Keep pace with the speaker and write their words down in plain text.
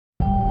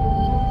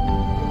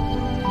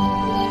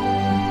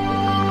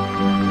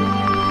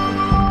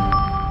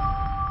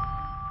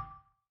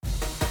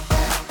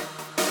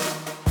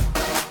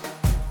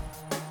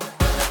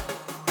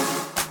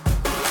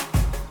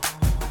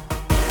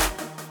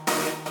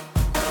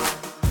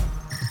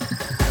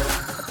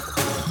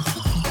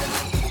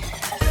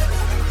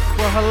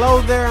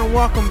Hello there, and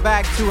welcome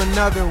back to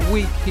another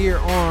week here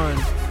on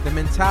The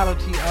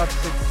Mentality of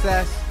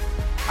Success.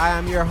 I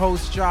am your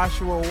host,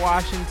 Joshua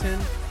Washington,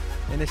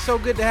 and it's so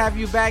good to have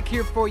you back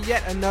here for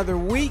yet another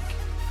week.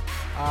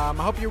 I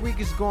hope your week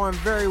is going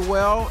very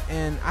well,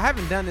 and I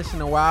haven't done this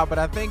in a while, but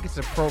I think it's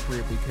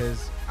appropriate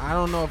because I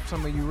don't know if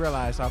some of you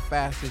realize how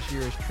fast this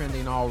year is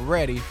trending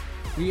already.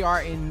 We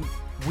are in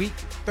week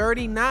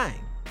 39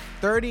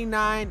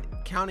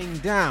 counting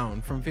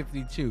down from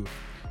 52.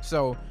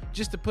 So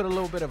just to put a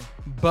little bit of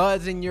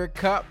buzz in your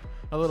cup,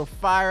 a little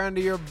fire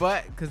under your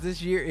butt, because this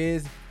year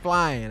is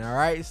flying, all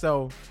right?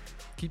 So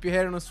keep your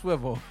head on a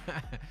swivel.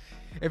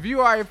 If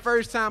you are a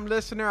first-time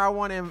listener, I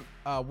want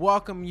to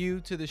welcome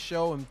you to the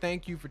show and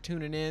thank you for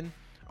tuning in.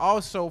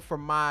 Also, for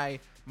my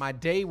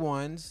day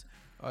ones,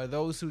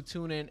 those who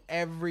tune in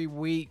every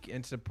week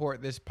and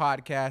support this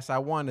podcast, I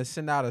want to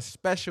send out a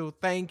special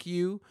thank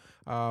you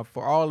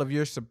for all of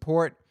your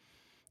support,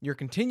 your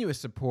continuous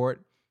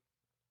support.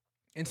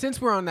 And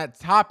since we're on that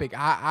topic,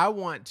 I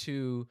want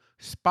to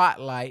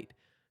spotlight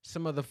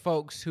some of the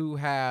folks who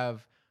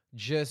have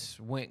just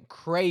went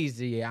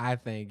crazy. I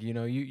think,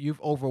 you've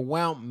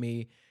overwhelmed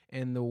me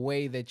in the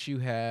way that you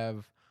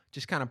have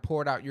just kind of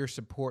poured out your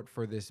support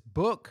for this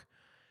book.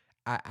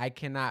 I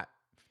don't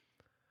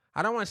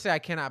want to say I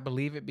cannot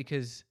believe it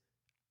because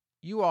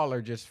you all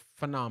are just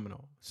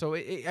phenomenal. So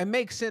it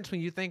makes sense when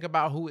you think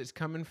about who it's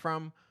coming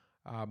from,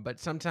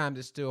 but sometimes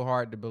it's still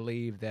hard to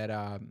believe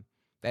that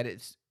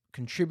it's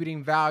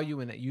contributing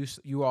value and that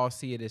you all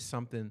see it as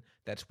something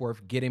that's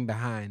worth getting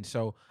behind.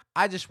 So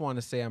I just want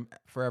to say I'm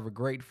forever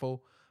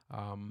grateful.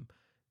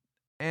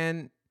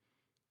 And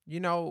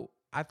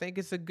I think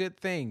it's a good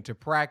thing to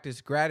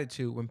practice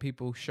gratitude when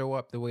people show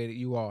up the way that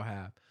you all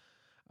have.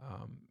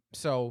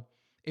 So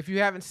if you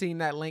haven't seen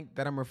that link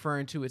that I'm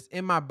referring to, it's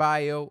in my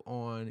bio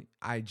on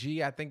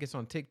IG. I think it's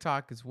on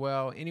TikTok as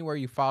well. Anywhere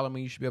you follow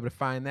me, you should be able to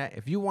find that.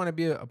 If you want to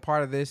be a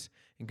part of this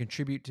and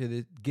contribute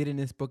to getting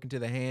this book into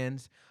the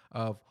hands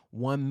of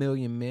 1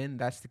 million men,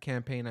 that's the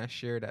campaign I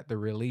shared at the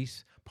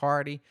release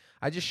party.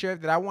 I just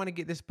shared that I want to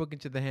get this book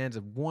into the hands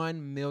of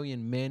 1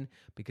 million men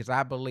because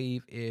I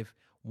believe if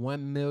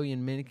 1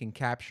 million men can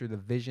capture the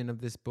vision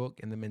of this book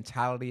and the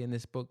mentality in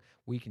this book,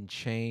 we can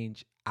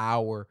change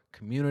our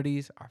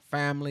communities, our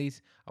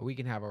families. We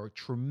can have a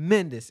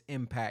tremendous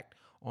impact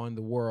on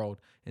the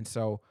world. And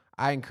so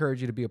I encourage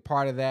you to be a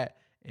part of that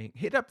and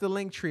hit up the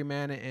link tree,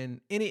 man.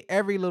 And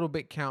every little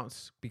bit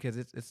counts because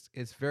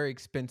it's very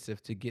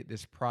expensive to get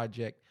this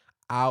project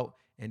out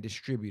and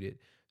distributed.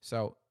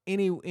 So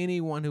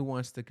anyone who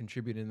wants to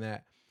contribute in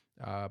that,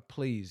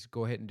 please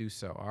go ahead and do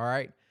so. All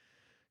right.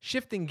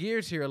 Shifting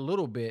gears here a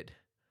little bit,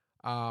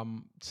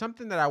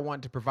 something that I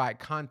want to provide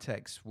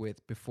context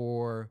with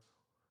before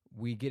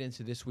we get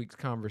into this week's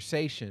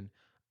conversation.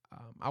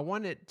 I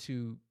wanted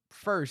to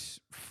first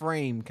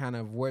frame kind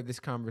of where this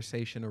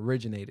conversation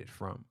originated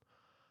from,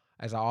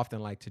 as I often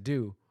like to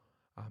do.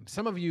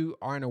 Some of you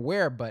aren't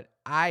aware, but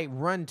I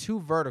run two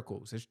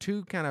verticals. There's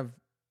two kind of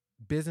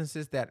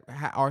businesses that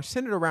are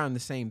centered around the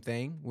same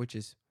thing, which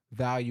is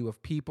value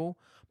of people,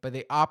 but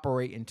they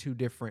operate in two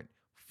different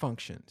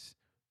functions.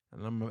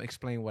 And I'm going to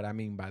explain what I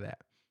mean by that.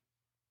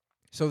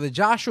 So the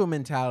Joshua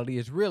mentality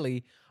is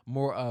really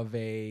more of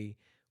a,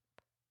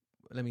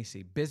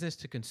 business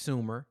to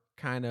consumer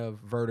kind of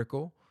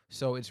vertical.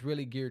 So it's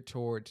really geared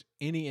towards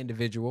any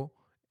individual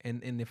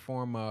in the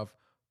form of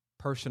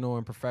personal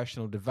and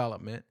professional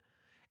development.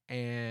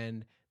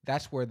 And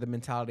that's where the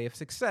mentality of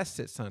success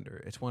sits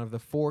under. It's one of the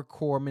 4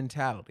 core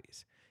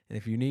mentalities. And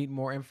if you need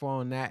more info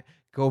on that,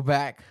 go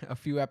back a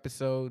few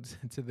episodes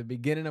to the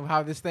beginning of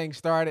how this thing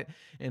started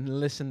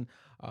and listen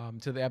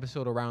to the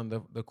episode around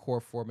the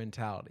core 4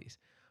 mentalities.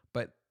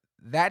 But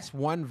that's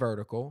one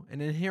vertical.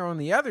 And then here on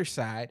the other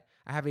side,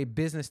 I have a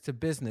business to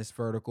business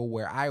vertical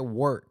where I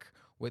work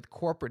with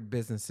corporate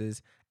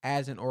businesses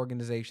as an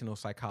organizational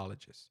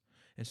psychologist.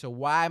 And so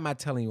why am I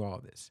telling you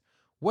all this?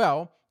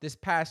 Well, this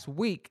past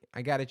week,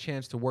 I got a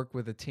chance to work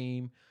with a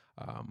team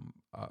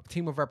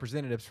of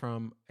representatives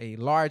from a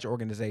large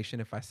organization.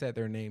 If I said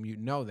their name,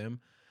 you'd know them.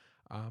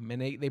 And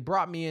they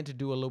brought me in to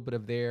do a little bit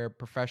of their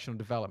professional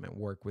development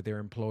work with their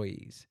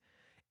employees.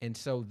 And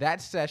so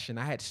that session,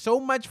 I had so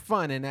much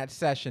fun in that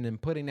session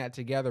and putting that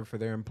together for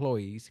their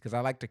employees because I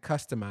like to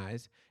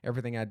customize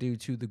everything I do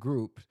to the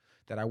group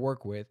that I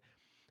work with.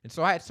 And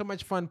so I had so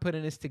much fun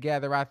putting this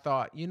together. I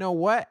thought, you know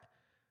what?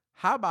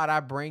 How about I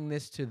bring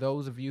this to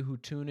those of you who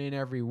tune in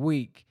every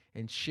week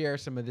and share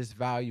some of this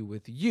value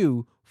with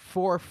you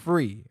for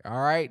free, all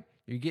right?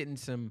 You're getting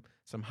some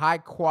high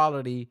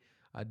quality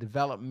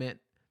development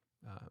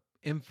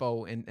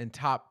info and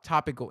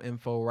topical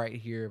info right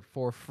here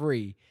for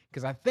free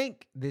because I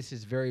think this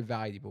is very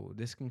valuable.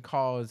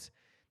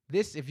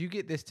 If you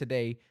get this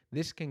today,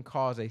 this can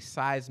cause a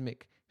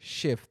seismic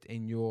shift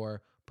in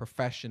your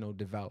professional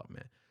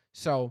development.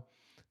 So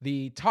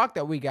the talk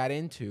that we got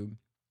into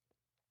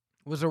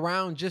was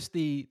around just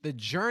the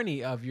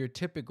journey of your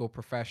typical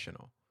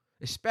professional,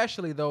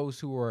 especially those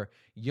who are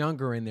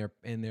younger in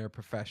their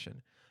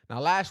profession. Now,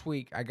 last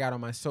week I got on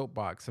my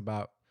soapbox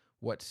about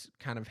what's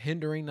kind of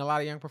hindering a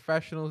lot of young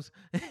professionals.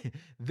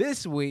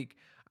 This week,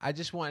 I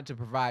just wanted to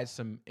provide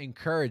some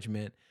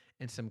encouragement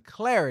and some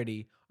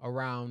clarity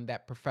around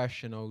that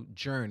professional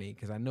journey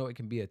because I know it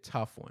can be a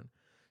tough one.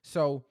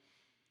 So,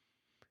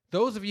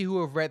 those of you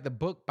who have read the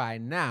book by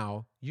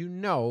now, you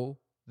know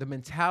the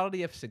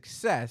mentality of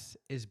success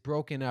is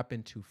broken up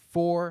into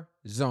 4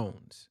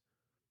 zones.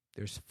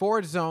 There's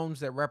 4 zones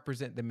that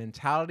represent the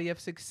mentality of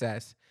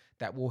success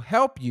that will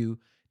help you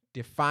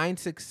define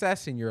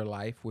success in your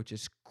life, which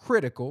is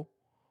critical,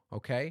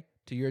 okay,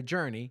 to your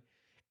journey,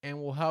 and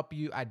will help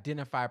you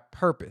identify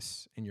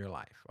purpose in your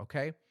life,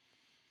 okay?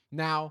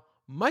 Now,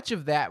 much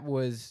of that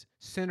was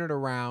centered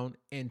around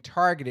and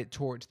targeted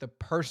towards the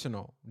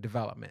personal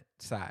development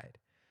side.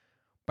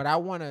 But I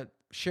want to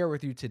share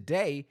with you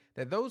today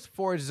that those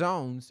 4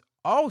 zones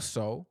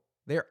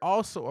they're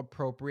also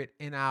appropriate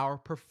in our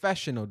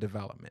professional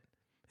development.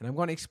 And I'm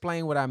going to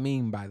explain what I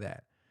mean by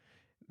that.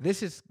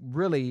 This is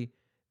really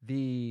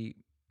the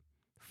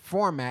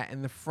format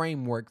and the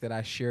framework that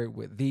I shared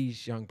with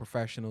these young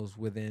professionals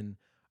within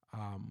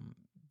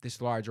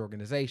this large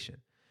organization.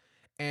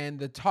 And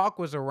the talk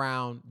was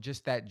around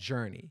just that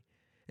journey.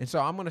 And so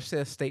I'm going to say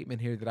a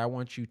statement here that I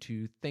want you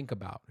to think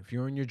about. If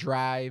you're on your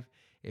drive,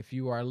 if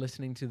you are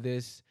listening to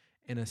this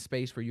in a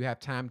space where you have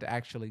time to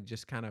actually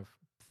just kind of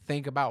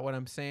think about what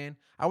I'm saying,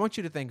 I want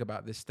you to think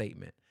about this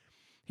statement.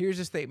 Here's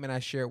a statement I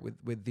shared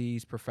with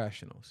these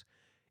professionals.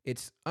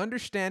 It's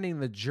understanding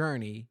the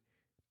journey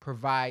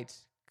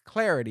provides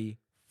clarity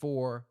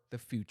for the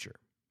future.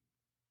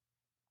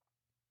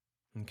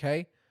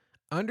 Okay?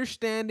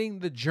 Understanding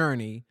the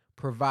journey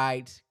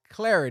provides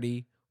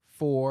clarity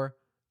for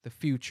the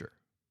future.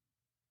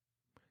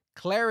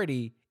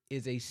 Clarity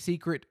is a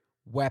secret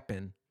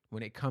weapon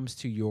when it comes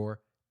to your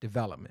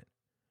development.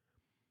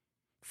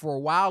 For a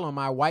while on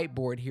my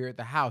whiteboard here at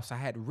the house, I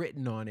had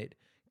written on it,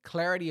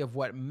 clarity of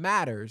what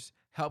matters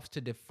helps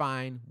to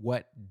define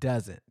what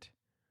doesn't.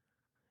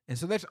 And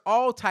so there's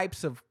all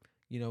types of,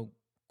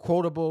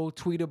 quotable,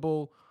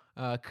 tweetable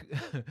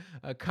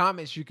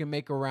comments you can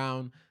make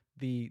around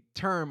the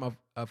term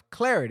of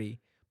clarity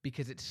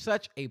because it's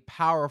such a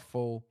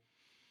powerful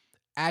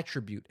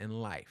attribute in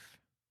life.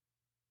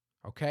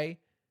 Okay?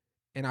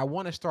 And I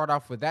want to start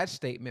off with that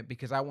statement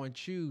because I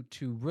want you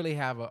to really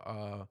have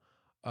a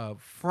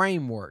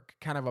framework,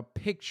 kind of a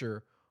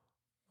picture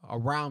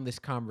around this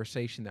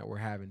conversation that we're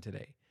having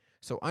today.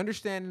 So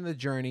understanding the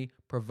journey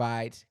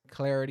provides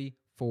clarity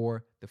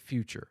for the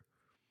future.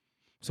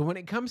 So when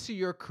it comes to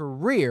your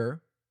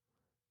career,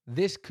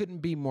 this couldn't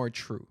be more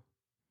true.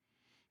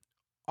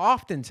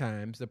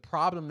 Oftentimes, the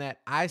problem that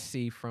I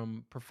see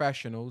from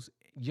professionals,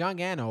 young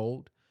and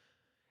old,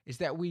 is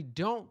that we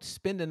don't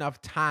spend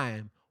enough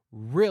time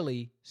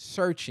really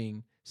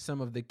searching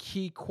some of the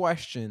key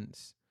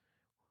questions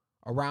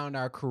around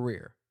our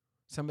career,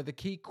 some of the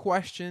key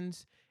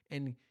questions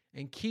and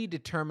key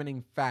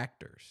determining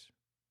factors.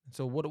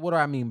 So what do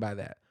I mean by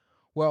that?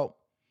 Well,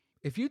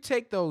 if you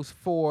take those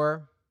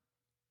 4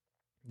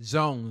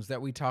 zones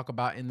that we talk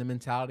about in the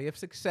mentality of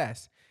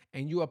success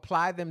and you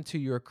apply them to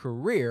your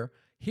career,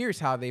 here's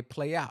how they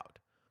play out.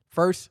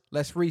 First,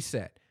 let's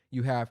reset.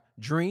 You have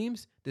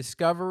dreams,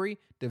 discovery,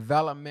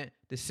 development,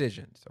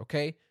 decisions,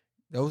 okay?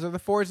 Those are the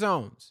 4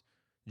 zones.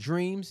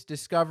 Dreams,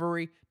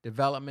 discovery,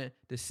 development,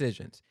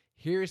 decisions.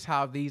 Here's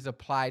how these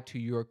apply to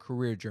your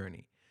career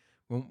journey.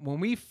 When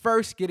we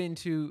first get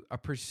into a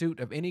pursuit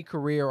of any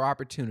career or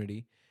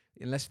opportunity,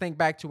 and let's think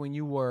back to when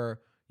you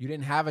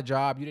didn't have a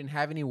job, you didn't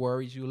have any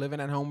worries, you were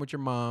living at home with your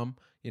mom,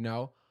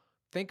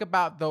 think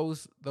about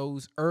those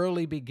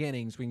early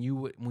beginnings when you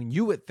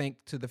would think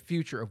to the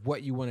future of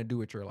what you want to do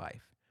with your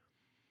life.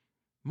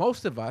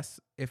 Most of us,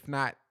 if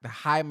not the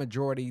high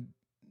majority,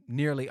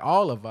 nearly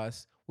all of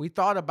us, we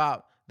thought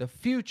about the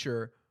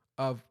future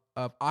of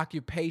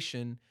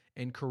occupation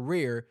and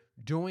career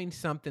doing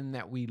something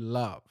that we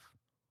love.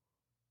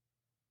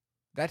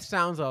 That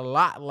sounds a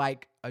lot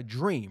like a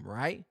dream,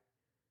 right?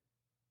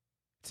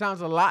 It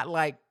sounds a lot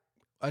like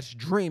us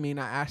dreaming.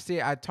 I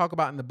talk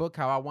about in the book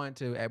how I wanted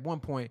to, at one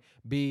point,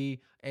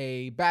 be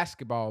a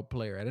basketball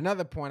player. At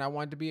another point, I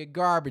wanted to be a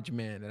garbage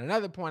man. At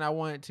another point, I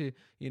wanted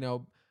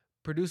to,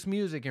 produce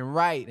music and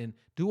write and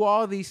do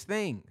all these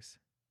things.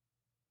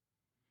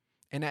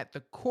 And at the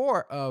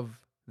core of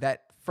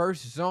that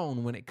first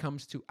zone when it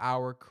comes to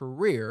our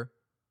career,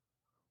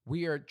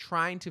 we are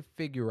trying to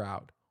figure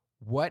out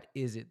what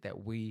is it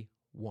that we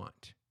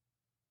want.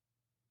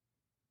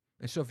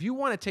 And so if you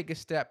want to take a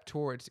step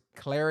towards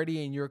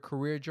clarity in your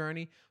career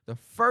journey, the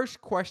first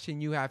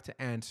question you have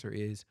to answer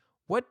is,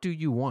 what do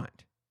you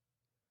want?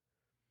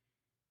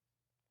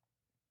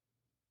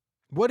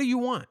 What do you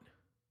want?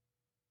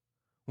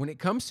 When it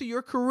comes to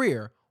your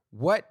career,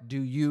 what do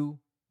you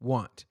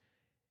want?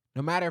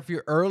 No matter if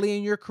you're early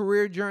in your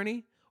career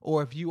journey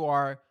or if you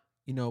are,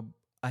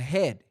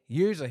 ahead,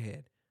 years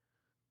ahead,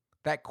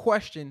 that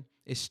question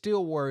is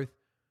still worth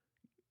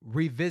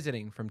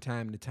revisiting from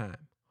time to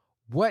time.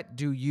 What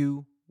do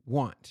you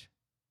want?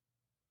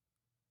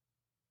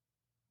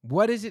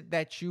 What is it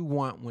that you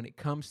want when it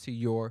comes to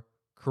your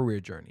career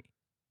journey?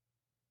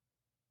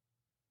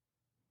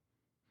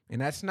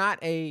 And that's not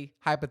a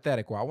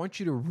hypothetical. I want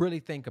you to really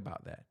think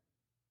about that.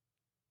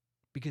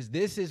 Because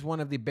this is one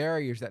of the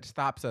barriers that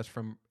stops us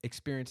from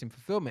experiencing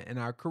fulfillment in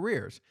our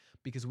careers.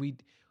 Because we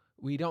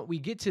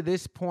get to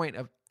this point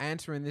of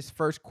answering this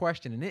first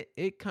question, and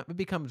it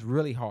becomes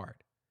really hard.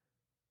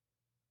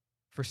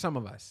 For some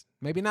of us,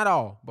 maybe not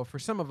all, but for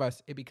some of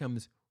us, it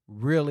becomes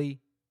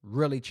really,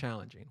 really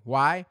challenging.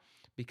 Why?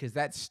 Because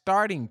that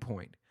starting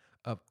point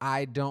of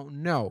I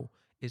don't know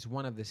is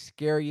one of the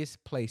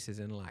scariest places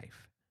in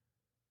life.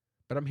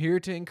 But I'm here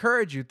to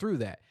encourage you through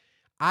that.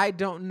 I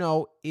don't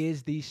know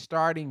is the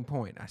starting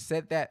point. I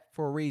said that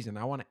for a reason.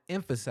 I want to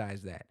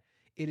emphasize that.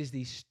 It is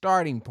the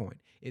starting point.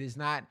 It is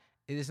not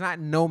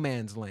no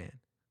man's land.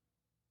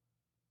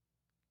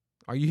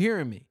 Are you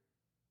hearing me?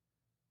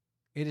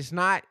 It is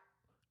not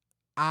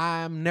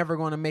I'm never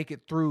going to make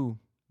it through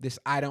this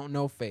I don't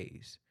know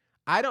phase.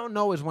 I don't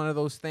know is one of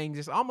those things.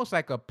 It's almost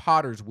like a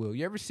potter's wheel.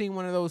 You ever seen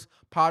one of those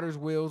potter's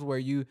wheels where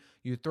you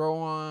throw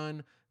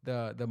on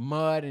the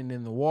mud and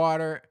then the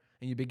water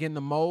and you begin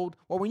to mold?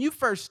 Well, when you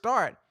first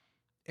start,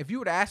 if you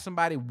were to ask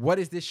somebody, what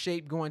is this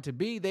shape going to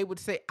be? They would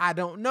say, I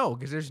don't know,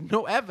 because there's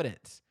no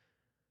evidence.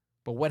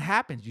 But what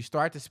happens? You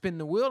start to spin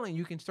the wheel and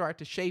you can start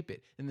to shape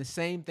it. And the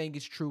same thing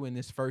is true in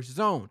this first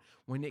zone.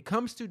 When it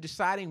comes to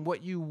deciding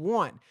what you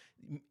want,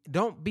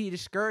 don't be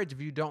discouraged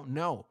if you don't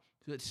know.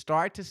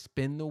 Start to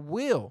spin the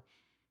wheel.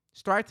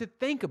 Start to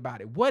think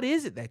about it. What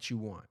is it that you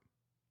want?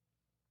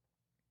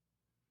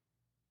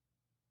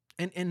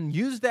 And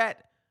use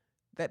that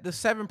the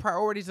 7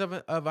 priorities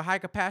of a high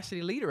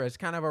capacity leader as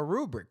kind of a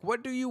rubric.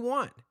 What do you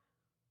want?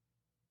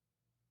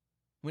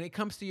 When it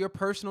comes to your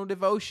personal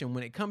devotion,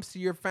 when it comes to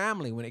your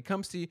family, when it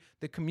comes to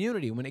the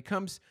community, when it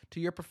comes to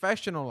your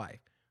professional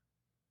life.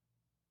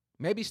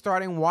 Maybe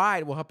starting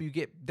wide will help you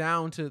get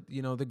down to,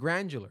 the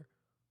granular.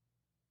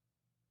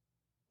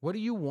 What do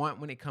you want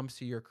when it comes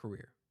to your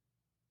career?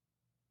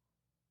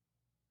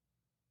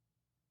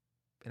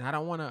 And I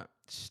don't want to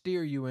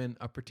steer you in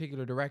a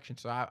particular direction,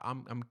 so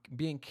I'm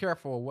being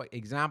careful of what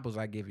examples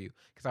I give you,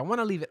 because I want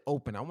to leave it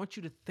open. I want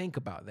you to think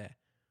about that.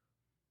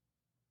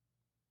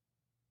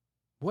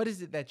 What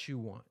is it that you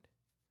want?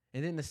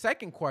 And then the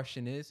second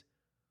question is,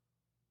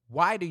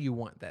 why do you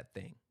want that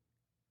thing?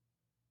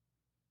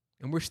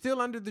 And we're still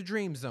under the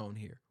dream zone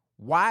here.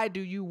 Why do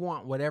you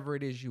want whatever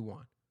it is you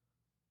want?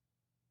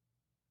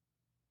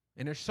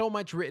 And there's so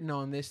much written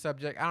on this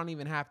subject. I don't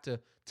even have to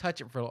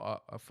touch it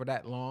for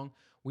that long.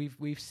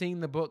 We've seen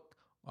the book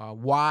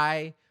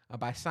Why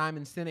by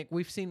Simon Sinek.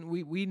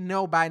 We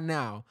know by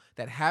now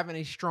that having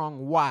a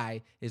strong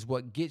why is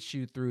what gets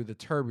you through the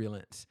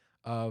turbulence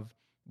of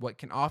what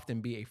can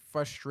often be a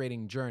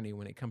frustrating journey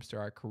when it comes to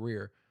our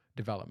career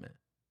development.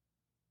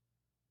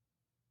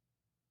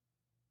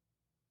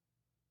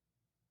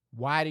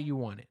 Why do you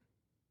want it?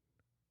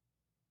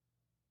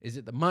 Is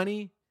it the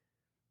money?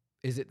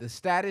 Is it the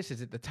status?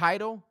 Is it the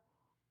title?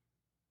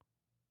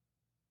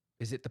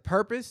 Is it the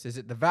purpose? Is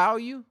it the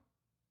value?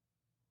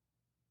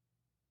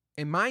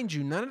 And mind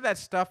you, none of that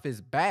stuff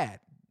is bad.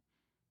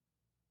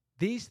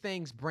 These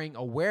things bring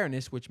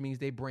awareness, which means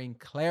they bring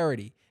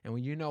clarity. And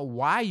when you know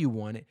why you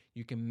want it,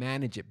 you can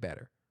manage it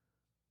better.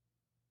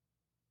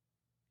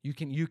 You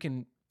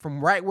can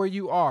from right where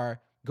you are,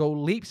 go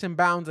leaps and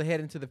bounds ahead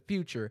into the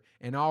future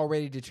and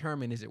already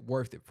determine, is it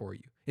worth it for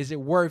you? Is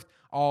it worth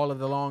all of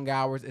the long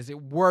hours? Is it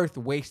worth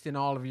wasting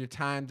all of your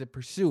time to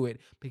pursue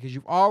it? Because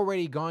you've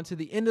already gone to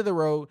the end of the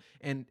road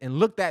and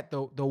looked at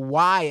the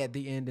why at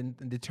the end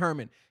and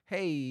determined,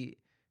 hey,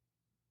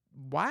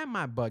 why am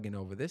I bugging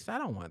over this? I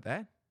don't want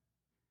that.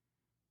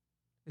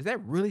 Is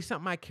that really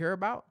something I care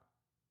about?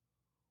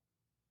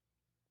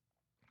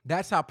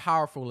 That's how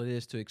powerful it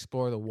is to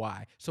explore the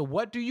why. So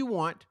what do you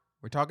want?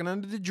 We're talking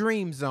under the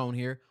dream zone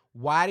here.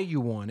 Why do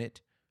you want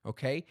it?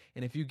 Okay?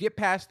 And if you get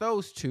past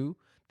those two,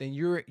 then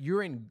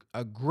you're in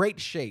a great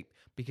shape,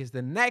 because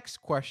the next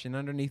question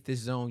underneath this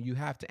zone you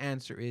have to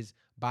answer is,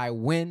 by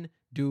when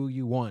do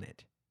you want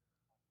it?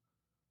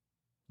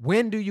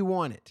 When do you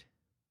want it?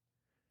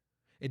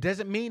 It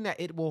doesn't mean that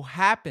it will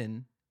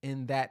happen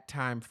in that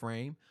time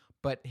frame,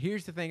 but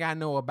here's the thing I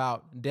know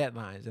about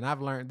deadlines, and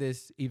I've learned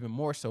this even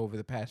more so over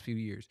the past few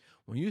years.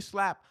 When you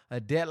slap a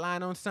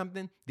deadline on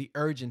something, the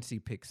urgency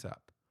picks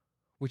up,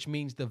 which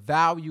means the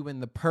value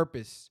and the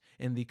purpose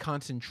and the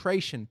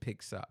concentration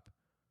picks up.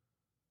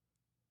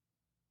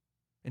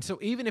 And so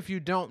even if you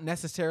don't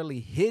necessarily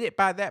hit it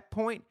by that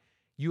point,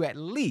 you at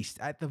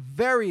the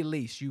very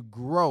least, you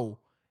grow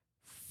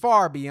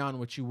far beyond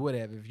what you would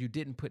have if you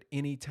didn't put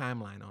any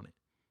timeline on it.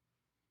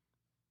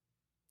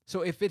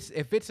 So if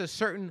it's a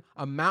certain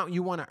amount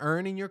you want to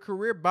earn in your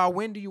career, by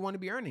when do you want to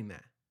be earning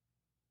that?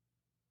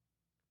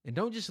 And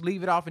don't just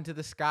leave it off into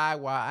the sky.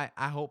 Well,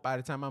 I hope by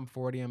the time I'm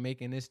 40, I'm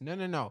making this.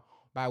 No.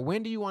 By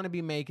when do you want to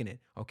be making it?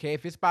 Okay,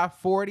 if it's by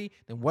 40,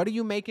 then what are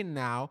you making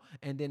now?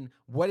 And then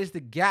what is the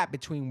gap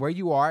between where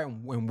you are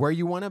and where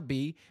you want to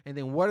be? And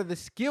then what are the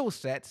skill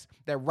sets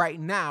that right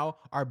now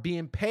are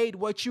being paid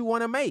what you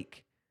want to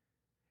make?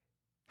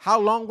 How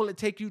long will it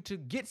take you to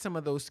get some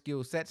of those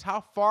skill sets? How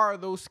far are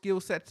those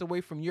skill sets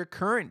away from your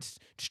current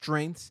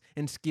strengths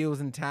and skills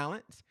and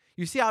talents?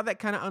 You see how that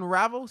kind of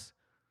unravels?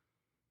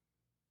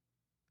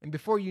 And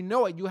before you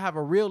know it, you have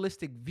a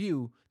realistic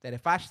view that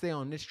if I stay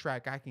on this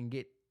track, I can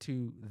get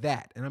to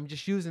that. And I'm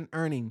just using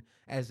earning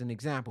as an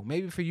example.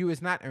 Maybe for you,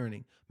 it's not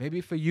earning.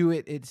 Maybe for you,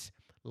 it's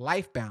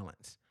life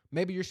balance.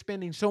 Maybe you're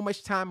spending so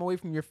much time away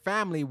from your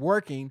family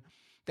working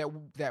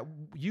that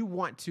you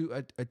want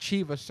to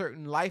achieve a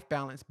certain life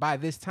balance by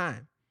this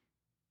time.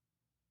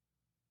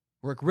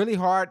 Work really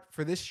hard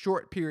for this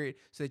short period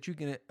so that you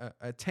can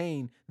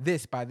attain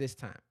this by this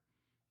time.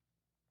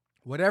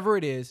 Whatever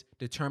it is,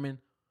 determine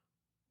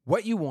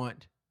what you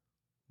want,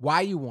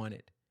 why you want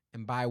it,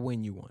 and by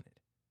when you want it.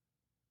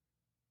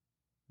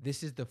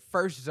 This is the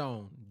first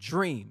zone,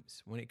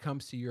 dreams, when it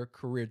comes to your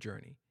career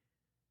journey.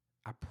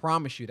 I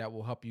promise you that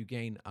will help you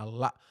gain a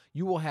lot.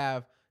 You will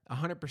have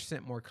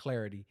 100% more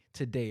clarity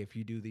today if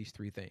you do these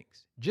three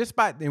things.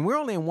 And we're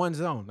only in one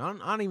zone. I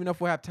don't even know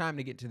if we'll have time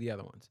to get to the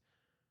other ones.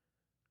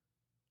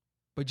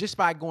 But just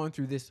by going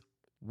through this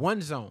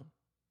one zone,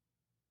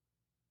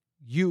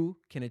 you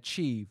can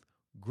achieve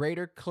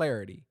greater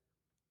clarity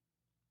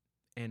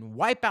and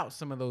wipe out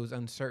some of those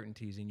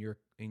uncertainties in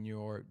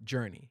your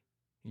journey,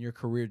 in your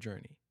career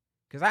journey.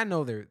 Because I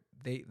know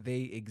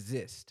they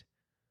exist.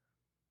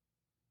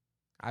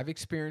 I've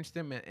experienced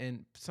them,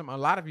 and a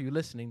lot of you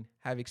listening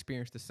have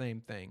experienced the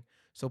same thing.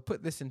 So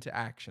put this into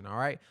action, all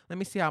right? Let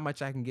me see how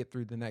much I can get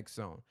through the next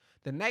zone.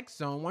 The next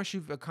zone, once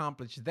you've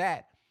accomplished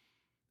that,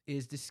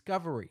 is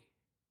discovery.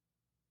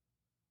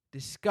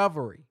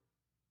 Discovery.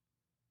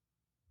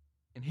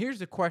 And here's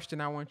the question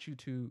I want you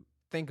to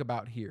think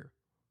about here.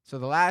 So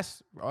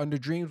under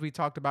dreams, we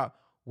talked about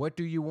what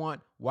do you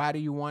want, why do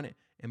you want it,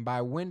 and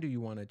by when do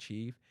you want to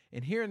achieve.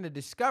 And here in the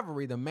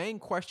discovery, the main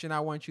question I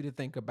want you to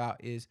think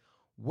about is,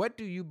 what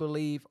do you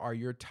believe are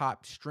your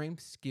top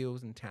strengths,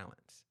 skills, and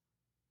talents?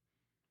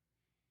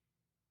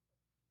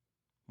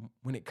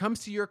 When it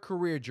comes to your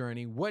career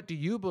journey, what do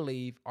you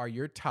believe are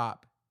your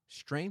top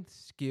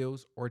strengths,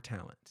 skills, or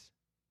talents?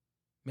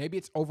 Maybe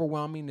it's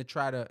overwhelming to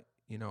try to,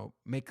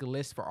 make a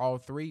list for all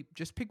three.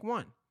 Just pick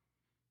one.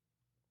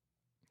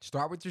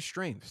 Start with your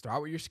strengths.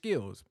 Start with your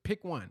skills.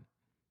 Pick one.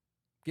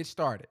 Get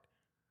started.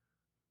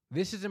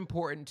 This is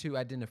important to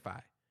identify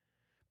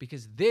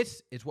because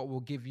this is what will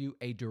give you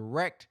a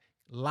direct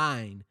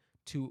line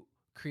to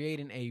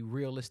creating a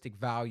realistic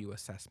value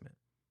assessment.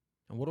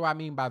 And what do I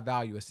mean by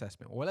value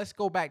assessment? Well, let's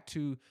go back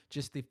to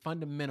just the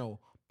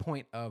fundamental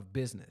point of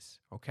business,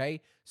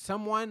 okay?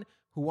 Someone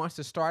who wants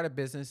to start a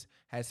business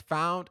has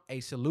found a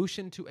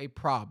solution to a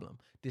problem,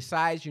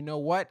 decides, you know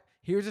what?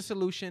 Here's a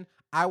solution.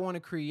 I want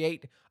to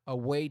create a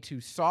way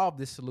to solve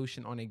this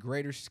solution on a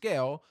greater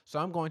scale, so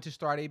I'm going to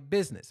start a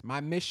business.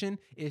 My mission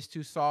is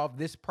to solve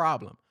this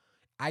problem.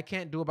 I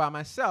can't do it by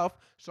myself,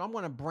 so I'm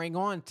going to bring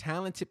on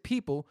talented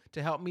people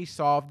to help me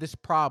solve this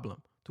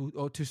problem,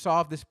 to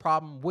solve this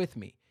problem with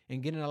me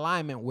and get in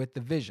alignment with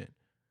the vision.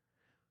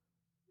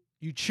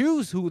 You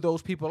choose who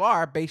those people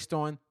are based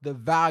on the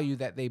value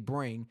that they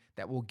bring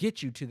that will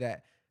get you to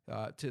that,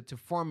 to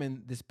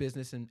forming this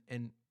business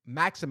and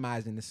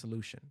maximizing the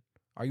solution.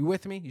 Are you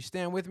with me? You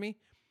stand with me?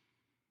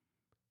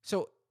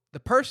 So the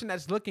person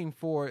that's looking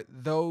for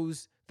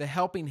the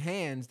helping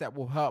hands that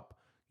will help,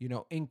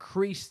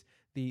 increase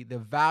the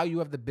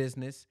value of the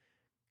business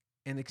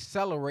and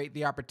accelerate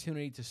the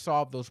opportunity to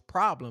solve those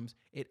problems,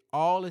 it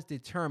all is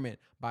determined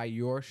by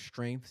your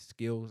strengths,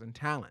 skills, and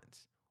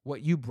talents,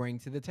 what you bring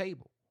to the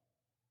table.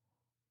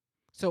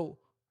 So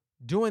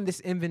doing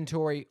this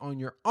inventory on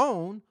your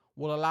own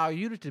will allow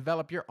you to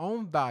develop your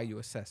own value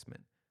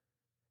assessment.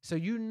 So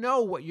you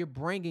know what you're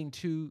bringing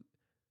to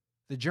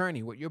the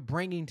journey, what you're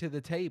bringing to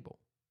the table.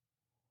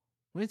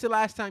 When's the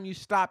last time you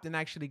stopped and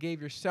actually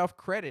gave yourself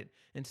credit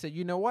and said,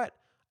 you know what?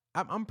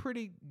 I'm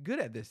pretty good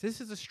at this.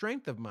 This is a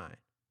strength of mine.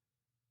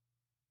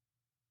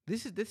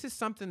 This is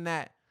something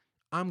that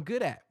I'm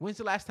good at. When's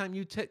the last time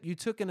you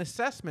took an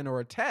assessment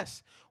or a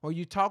test, or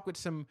you talked with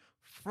some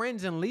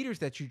friends and leaders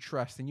that you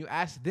trust and you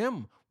asked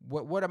them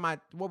what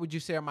would you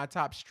say are my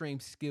top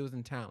strengths, skills,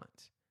 and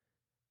talents?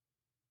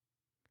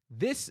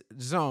 This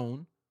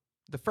zone,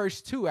 the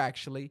first two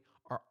actually,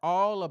 are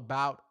all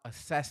about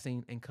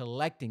assessing and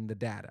collecting the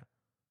data.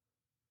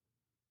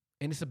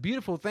 And it's a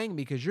beautiful thing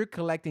because you're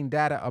collecting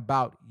data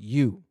about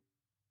you,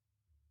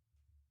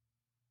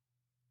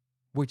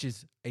 which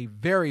is a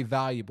very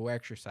valuable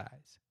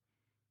exercise.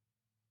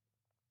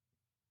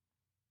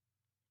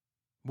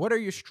 What are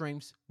your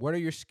strengths? What are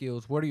your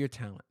skills? What are your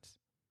talents?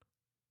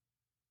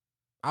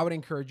 I would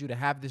encourage you to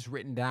have this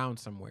written down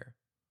somewhere.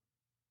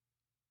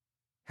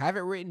 Have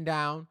it written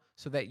down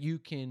so that you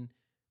can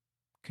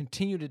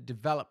continue to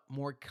develop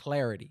more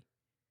clarity.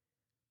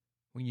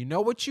 When you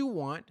know what you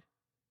want,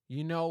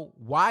 you know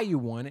why you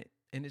want it,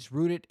 and it's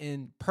rooted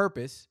in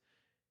purpose.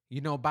 You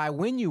know by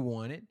when you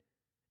want it,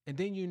 and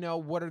then you know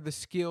what are the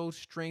skills,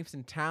 strengths,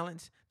 and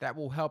talents that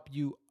will help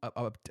you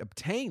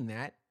obtain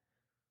that.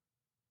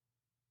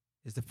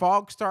 Is the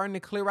fog starting to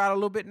clear out a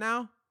little bit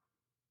now?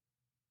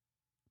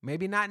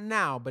 Maybe not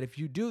now, but if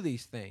you do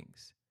these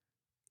things,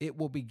 it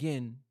will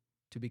begin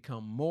to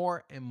become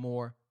more and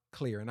more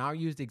clear. And I'll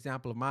use the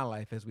example of my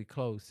life as we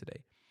close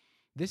today.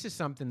 This is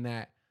something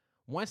that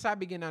once I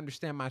begin to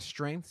understand my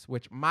strengths,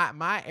 which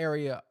my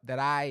area that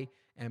I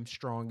am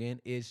strong in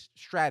is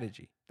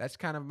strategy. That's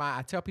kind of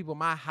I tell people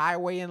my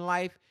highway in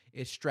life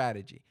is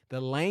strategy.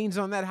 The lanes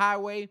on that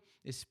highway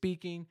is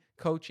speaking,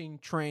 coaching,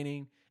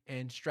 training,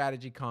 and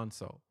strategy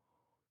consult.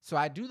 So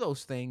I do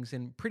those things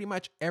in pretty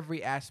much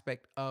every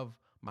aspect of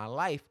my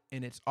life,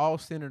 and it's all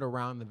centered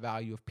around the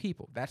value of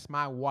people. That's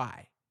my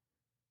why.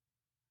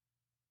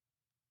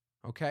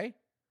 Okay?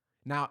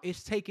 Now,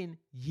 it's taken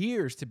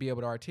years to be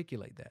able to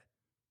articulate that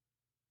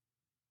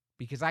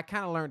because I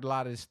kind of learned a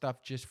lot of this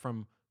stuff just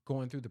from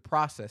going through the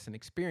process and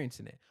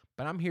experiencing it.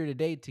 But I'm here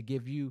today to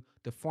give you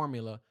the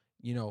formula,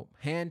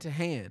 hand to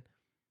hand,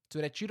 so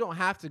that you don't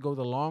have to go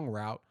the long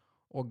route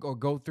or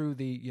go through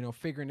the,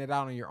 figuring it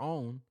out on your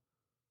own.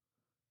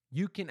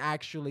 You can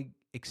actually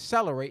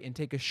accelerate and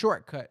take a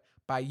shortcut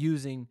by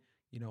using,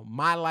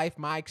 my life,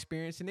 my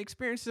experience, and the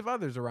experiences of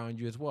others around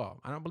you as well.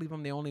 I don't believe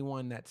I'm the only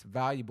one that's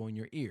valuable in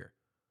your ear.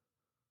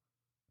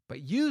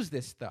 But use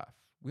this stuff.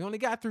 We only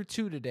got through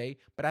 2 today,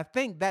 but I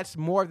think that's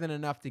more than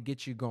enough to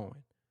get you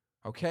going.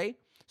 Okay?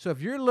 So if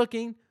you're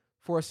looking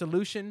for a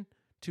solution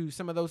to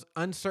some of those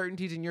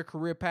uncertainties in your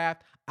career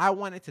path, I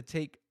wanted to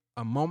take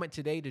a moment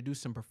today to do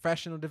some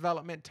professional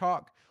development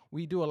talk.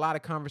 We do a lot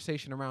of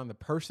conversation around the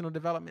personal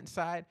development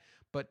side,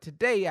 but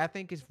today I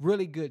think it's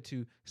really good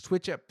to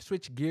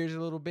switch gears a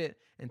little bit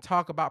and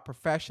talk about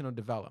professional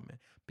development,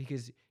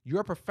 because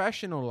your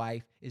professional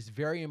life is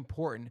very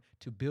important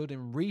to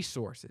building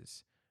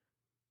resources.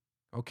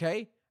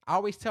 Okay? I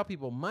always tell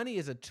people money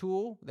is a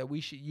tool that we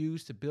should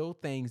use to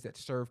build things that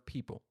serve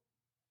people.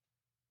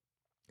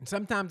 And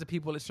sometimes the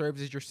people it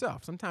serves is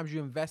yourself. Sometimes you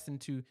invest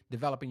into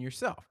developing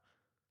yourself.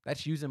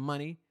 That's using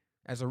money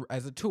as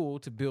a tool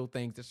to build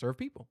things that serve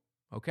people.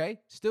 Okay?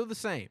 Still the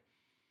same.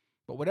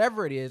 But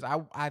whatever it is,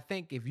 I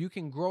think if you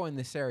can grow in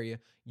this area,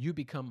 you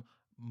become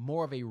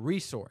more of a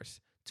resource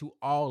to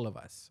all of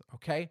us.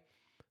 Okay?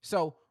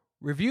 So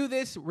review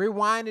this,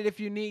 rewind it if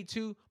you need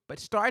to, but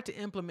start to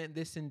implement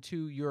this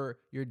into your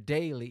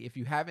daily if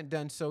you haven't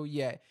done so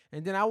yet.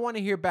 And then I want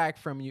to hear back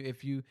from you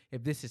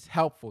if this is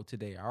helpful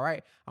today. All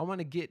right? I want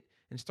to get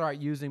and start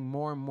using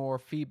more and more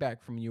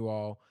feedback from you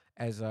all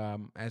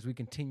as we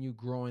continue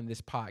growing this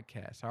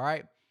podcast. All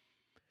right?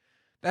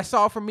 That's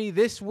all for me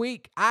this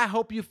week. I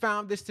hope you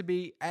found this to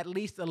be at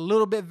least a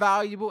little bit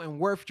valuable and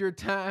worth your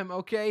time,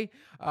 okay?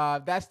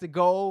 That's the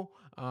goal,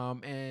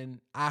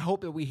 and I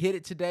hope that we hit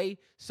it today.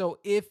 So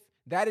if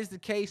that is the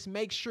case,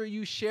 make sure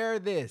you share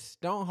this.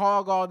 Don't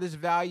hog all this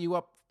value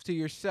up to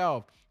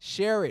yourself.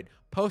 Share it.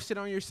 Post it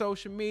on your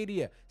social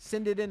media.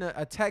 Send it in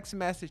a text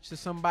message to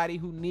somebody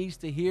who needs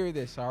to hear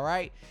this, all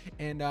right?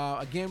 And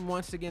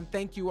once again,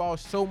 thank you all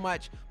so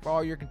much for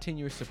all your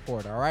continuous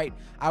support, all right?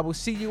 I will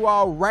see you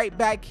all right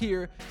back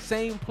here,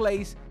 same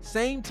place,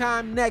 same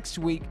time next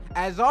week.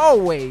 As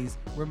always,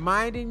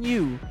 reminding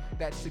you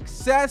that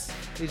success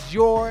is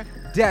your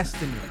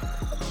destiny.